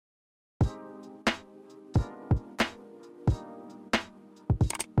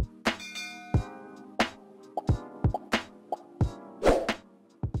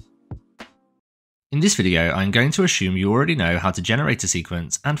In this video, I'm going to assume you already know how to generate a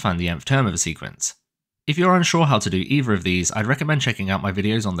sequence and find the nth term of a sequence. If you're unsure how to do either of these, I'd recommend checking out my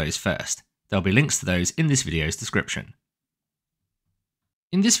videos on those first. There'll be links to those in this video's description.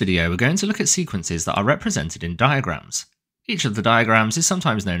 In this video, we're going to look at sequences that are represented in diagrams. Each of the diagrams is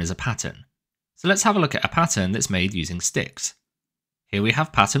sometimes known as a pattern. So let's have a look at a pattern that's made using sticks. Here we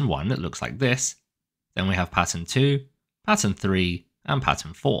have pattern 1 that looks like this, then we have pattern 2, pattern 3, and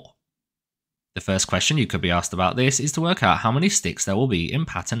pattern 4. The first question you could be asked about this is to work out how many sticks there will be in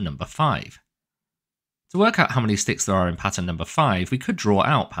pattern number 5. To work out how many sticks there are in pattern number 5, we could draw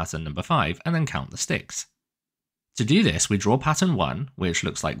out pattern number 5 and then count the sticks. To do this, we draw pattern 1, which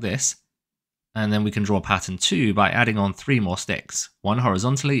looks like this, and then we can draw pattern 2 by adding on 3 more sticks, 1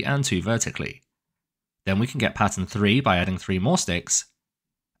 horizontally and 2 vertically. Then we can get pattern 3 by adding 3 more sticks,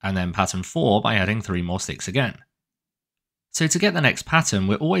 and then pattern 4 by adding 3 more sticks again. So to get the next pattern,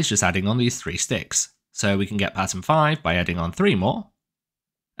 we're always just adding on these 3 sticks. So we can get pattern 5 by adding on 3 more,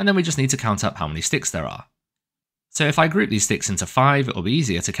 and then we just need to count up how many sticks there are. So if I group these sticks into 5, it will be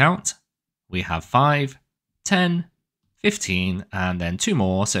easier to count. We have 5, 10, 15, and then 2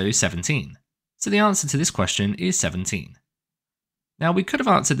 more, so 17. So the answer to this question is 17. Now we could have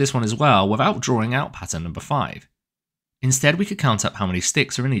answered this one as well without drawing out pattern number 5. Instead, we could count up how many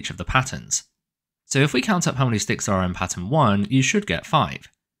sticks are in each of the patterns. So if we count up how many sticks there are in pattern 1, you should get 5.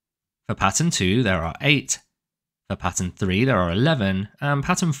 For pattern 2, there are 8. For pattern 3, there are 11, and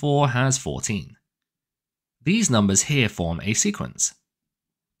pattern 4 has 14. These numbers here form a sequence.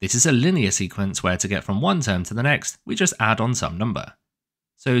 This is a linear sequence where to get from one term to the next, we just add on some number.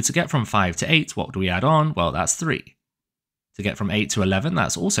 So to get from 5 to 8, what do we add on? Well, that's 3. To get from 8 to 11,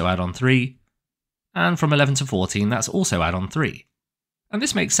 that's also add on 3. And from 11 to 14, that's also add on 3. And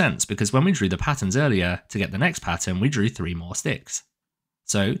this makes sense because when we drew the patterns earlier, to get the next pattern, we drew 3 more sticks.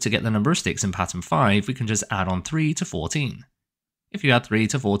 So to get the number of sticks in pattern 5, we can just add on 3 to 14. If you add 3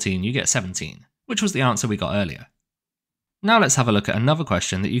 to 14, you get 17, which was the answer we got earlier. Now let's have a look at another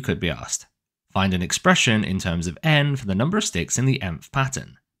question that you could be asked. Find an expression in terms of n for the number of sticks in the nth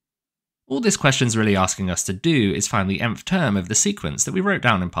pattern. All this question's really asking us to do is find the nth term of the sequence that we wrote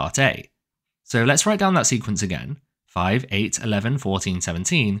down in part A. So let's write down that sequence again, 5, 8, 11, 14,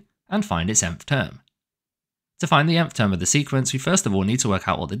 17, and find its nth term. To find the nth term of the sequence, we first of all need to work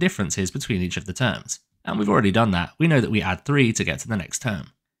out what the difference is between each of the terms. And we've already done that. We know that we add 3 to get to the next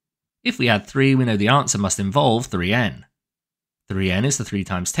term. If we add 3, we know the answer must involve 3n. 3n is the 3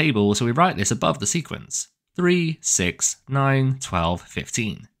 times table, so we write this above the sequence. 3, 6, 9, 12,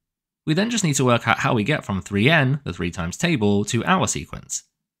 15. We then just need to work out how we get from 3n, the 3 times table, to our sequence.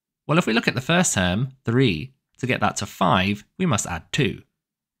 Well, if we look at the first term, 3, to get that to 5, we must add 2.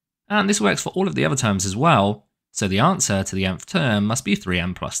 And this works for all of the other terms as well, so the answer to the nth term must be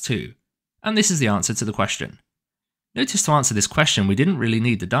 3n plus 2. And this is the answer to the question. Notice to answer this question, we didn't really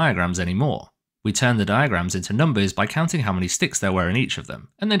need the diagrams anymore. We turned the diagrams into numbers by counting how many sticks there were in each of them,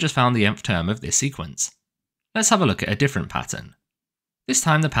 and then just found the nth term of this sequence. Let's have a look at a different pattern. This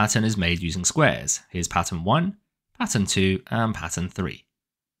time the pattern is made using squares. Here's pattern 1, pattern 2, and pattern 3.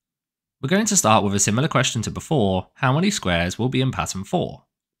 We're going to start with a similar question to before, how many squares will be in pattern 4?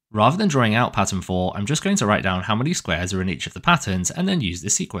 Rather than drawing out pattern 4, I'm just going to write down how many squares are in each of the patterns and then use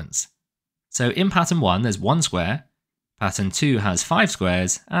this sequence. So in pattern 1 there's 1 square, pattern 2 has 5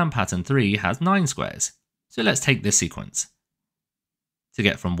 squares, and pattern 3 has 9 squares. So let's take this sequence. To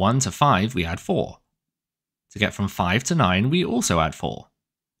get from 1 to 5 we add 4. To get from 5 to 9 we also add 4.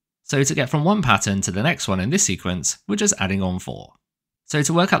 So to get from one pattern to the next one in this sequence, we're just adding on 4. So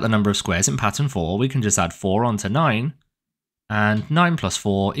to work out the number of squares in pattern 4, we can just add 4 onto 9, and 9 plus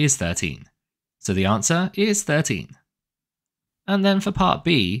 4 is 13. So the answer is 13. And then for part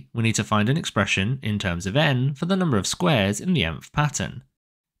B, we need to find an expression in terms of n for the number of squares in the nth pattern.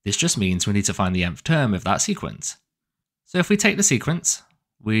 This just means we need to find the nth term of that sequence. So if we take the sequence,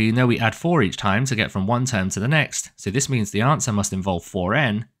 we know we add 4 each time to get from one term to the next, so this means the answer must involve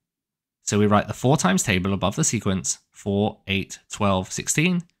 4n. So we write the 4 times table above the sequence, 4, 8, 12,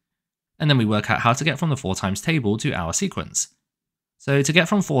 16, and then we work out how to get from the 4 times table to our sequence. So to get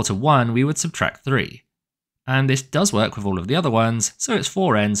from 4 to 1, we would subtract 3. And this does work with all of the other ones, so it's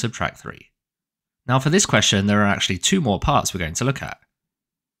 4n subtract 3. Now for this question, there are actually 2 more parts we're going to look at.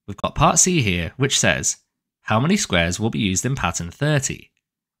 We've got part C here, which says, how many squares will be used in pattern 30?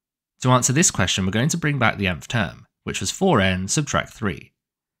 To answer this question, we're going to bring back the nth term, which was 4n subtract 3.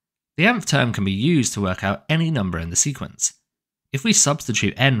 The nth term can be used to work out any number in the sequence. If we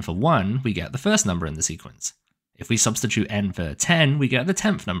substitute n for 1, we get the first number in the sequence. If we substitute n for 10, we get the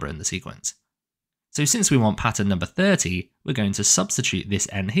 10th number in the sequence. So since we want pattern number 30, we're going to substitute this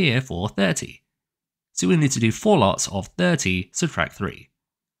n here for 30. So we need to do 4 lots of 30 subtract 3.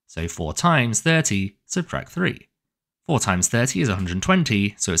 So 4 times 30 subtract 3. 4 times 30 is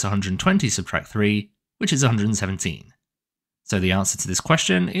 120, so it's 120 subtract 3, which is 117. So the answer to this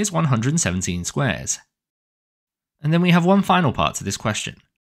question is 117 squares. And then we have one final part to this question.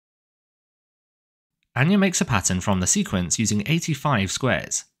 Anya makes a pattern from the sequence using 85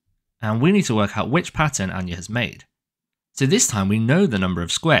 squares, and we need to work out which pattern Anya has made. So this time we know the number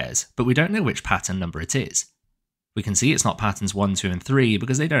of squares, but we don't know which pattern number it is. We can see it's not patterns 1, 2, and 3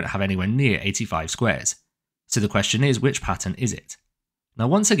 because they don't have anywhere near 85 squares. So the question is, which pattern is it? Now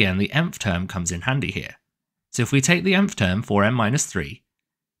once again, the nth term comes in handy here. So if we take the nth term, 4n minus 3,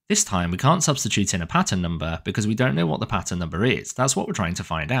 this time we can't substitute in a pattern number because we don't know what the pattern number is. That's what we're trying to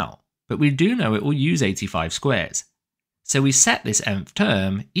find out. But we do know it will use 85 squares. So we set this nth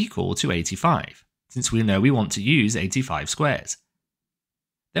term equal to 85, since we know we want to use 85 squares.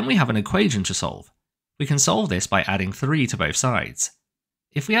 Then we have an equation to solve. We can solve this by adding 3 to both sides.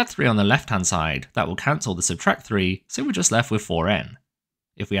 If we add 3 on the left-hand side, that will cancel the subtract 3, so we're just left with 4n.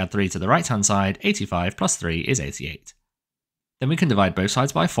 If we add 3 to the right-hand side, 85 plus 3 is 88. Then we can divide both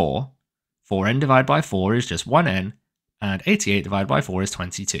sides by 4. 4n divided by 4 is just 1n, and 88 divided by 4 is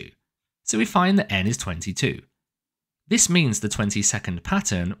 22. So we find that n is 22. This means the 22nd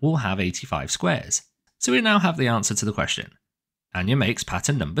pattern will have 85 squares. So we now have the answer to the question. Anya makes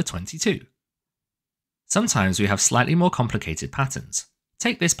pattern number 22. Sometimes we have slightly more complicated patterns.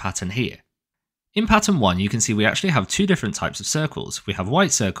 Take this pattern here. In pattern 1, you can see we actually have 2 different types of circles. We have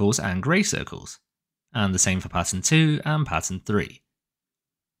white circles and grey circles. And the same for pattern 2 and pattern 3.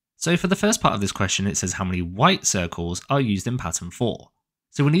 So for the first part of this question, it says how many white circles are used in pattern 4.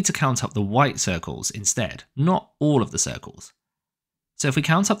 So we need to count up the white circles instead, not all of the circles. So if we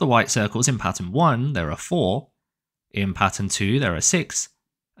count up the white circles in pattern 1, there are 4, in pattern 2 there are 6,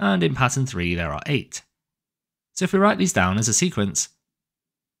 and in pattern 3 there are 8. So if we write these down as a sequence,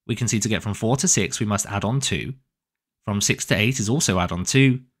 we can see to get from 4 to 6 we must add on 2, from 6 to 8 is also add on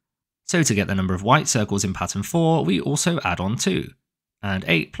 2, so to get the number of white circles in pattern 4 we also add on 2, and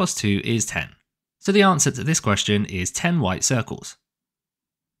 8 plus 2 is 10. So the answer to this question is 10 white circles.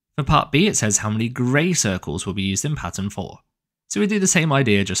 For part B, it says how many grey circles will be used in pattern 4. So we do the same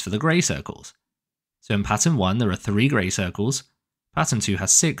idea just for the grey circles. So in pattern 1 there are 3 grey circles, pattern 2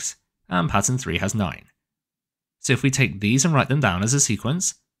 has 6, and pattern 3 has 9. So if we take these and write them down as a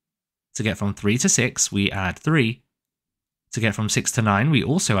sequence, to get from 3 to 6 we add 3, to get from 6 to 9 we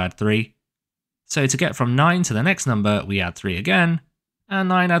also add 3, so to get from 9 to the next number we add 3 again, and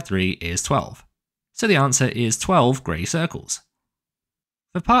 9 add 3 is 12. So the answer is 12 grey circles.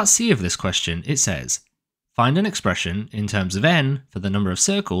 For part C of this question, it says, find an expression in terms of n for the number of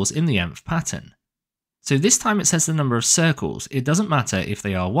circles in the nth pattern. So this time it says the number of circles, it doesn't matter if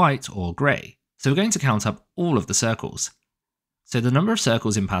they are white or grey. So we're going to count up all of the circles. So the number of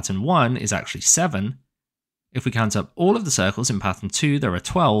circles in pattern 1 is actually 7. If we count up all of the circles in pattern 2, there are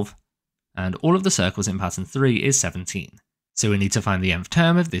 12, and all of the circles in pattern 3 is 17. So we need to find the nth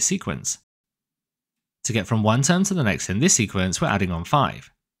term of this sequence. To get from one term to the next in this sequence, we're adding on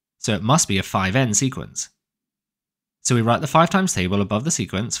 5. So it must be a 5n sequence. So we write the 5 times table above the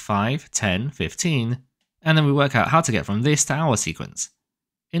sequence, 5, 10, 15, and then we work out how to get from this to our sequence.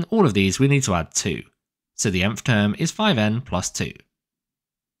 In all of these, we need to add 2. So the nth term is 5n plus 2.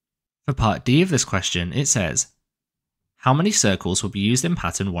 For part D of this question, it says, how many circles will be used in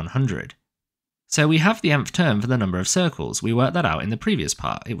pattern 100? So we have the nth term for the number of circles. We worked that out in the previous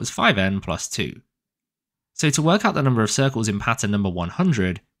part. It was 5n plus 2. So to work out the number of circles in pattern number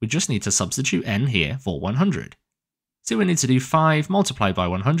 100, we just need to substitute n here for 100. So we need to do 5 multiplied by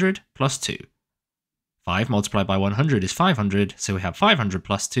 100 plus 2. 5 multiplied by 100 is 500, so we have 500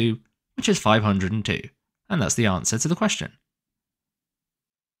 plus 2, which is 502. And that's the answer to the question.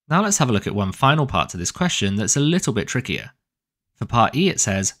 Now let's have a look at one final part to this question that's a little bit trickier. For part E, it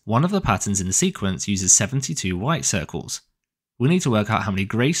says, one of the patterns in the sequence uses 72 white circles. We need to work out how many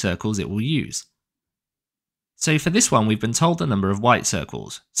grey circles it will use. So for this one, we've been told the number of white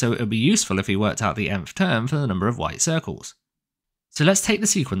circles, so it would be useful if we worked out the nth term for the number of white circles. So let's take the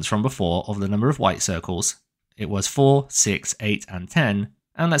sequence from before of the number of white circles. It was 4, 6, 8, and 10,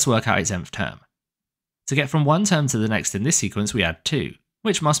 and let's work out its nth term. To get from one term to the next in this sequence, we add 2,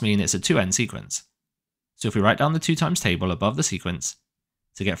 which must mean it's a 2n sequence. So if we write down the 2 times table above the sequence,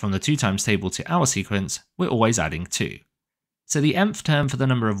 to get from the 2 times table to our sequence, we're always adding 2. So the nth term for the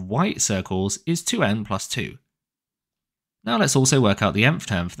number of white circles is 2n plus 2. Now let's also work out the nth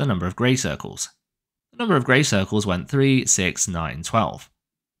term for the number of grey circles. The number of grey circles went 3, 6, 9, 12.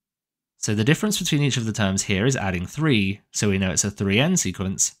 So the difference between each of the terms here is adding 3, so we know it's a 3n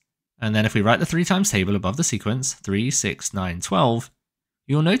sequence, And then if we write the 3 times table above the sequence, 3, 6, 9, 12,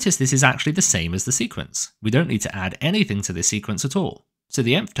 you'll notice this is actually the same as the sequence. We don't need to add anything to this sequence at all. So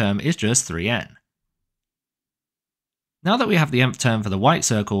the nth term is just 3n. Now that we have the nth term for the white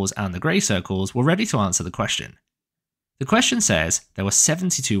circles and the grey circles, we're ready to answer the question. The question says there were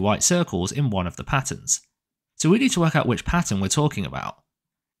 72 white circles in one of the patterns. So we need to work out which pattern we're talking about.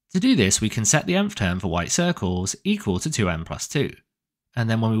 To do this, we can set the nth term for white circles equal to 2n plus 2. And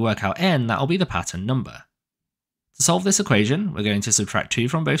then when we work out n, that'll be the pattern number. To solve this equation, we're going to subtract 2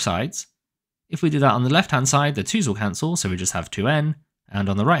 from both sides. If we do that on the left-hand side, the 2's will cancel, so we just have 2n, and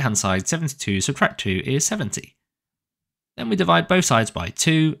on the right-hand side, 72 subtract 2 is 70. Then we divide both sides by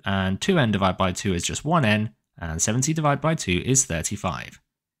 2, and 2n divided by 2 is just 1n, and 70 divided by 2 is 35.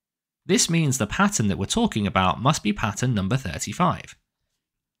 This means the pattern that we're talking about must be pattern number 35.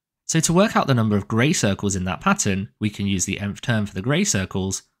 So to work out the number of grey circles in that pattern, we can use the nth term for the grey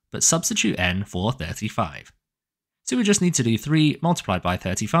circles, but substitute n for 35. So we just need to do 3 multiplied by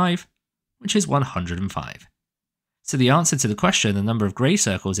 35, which is 105. So the answer to the question, the number of grey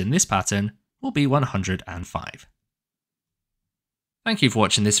circles in this pattern, will be 105. Thank you for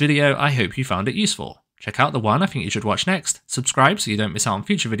watching this video, I hope you found it useful. Check out the one I think you should watch next, subscribe so you don't miss out on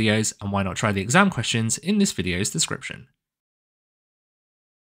future videos, and why not try the exam questions in this video's description.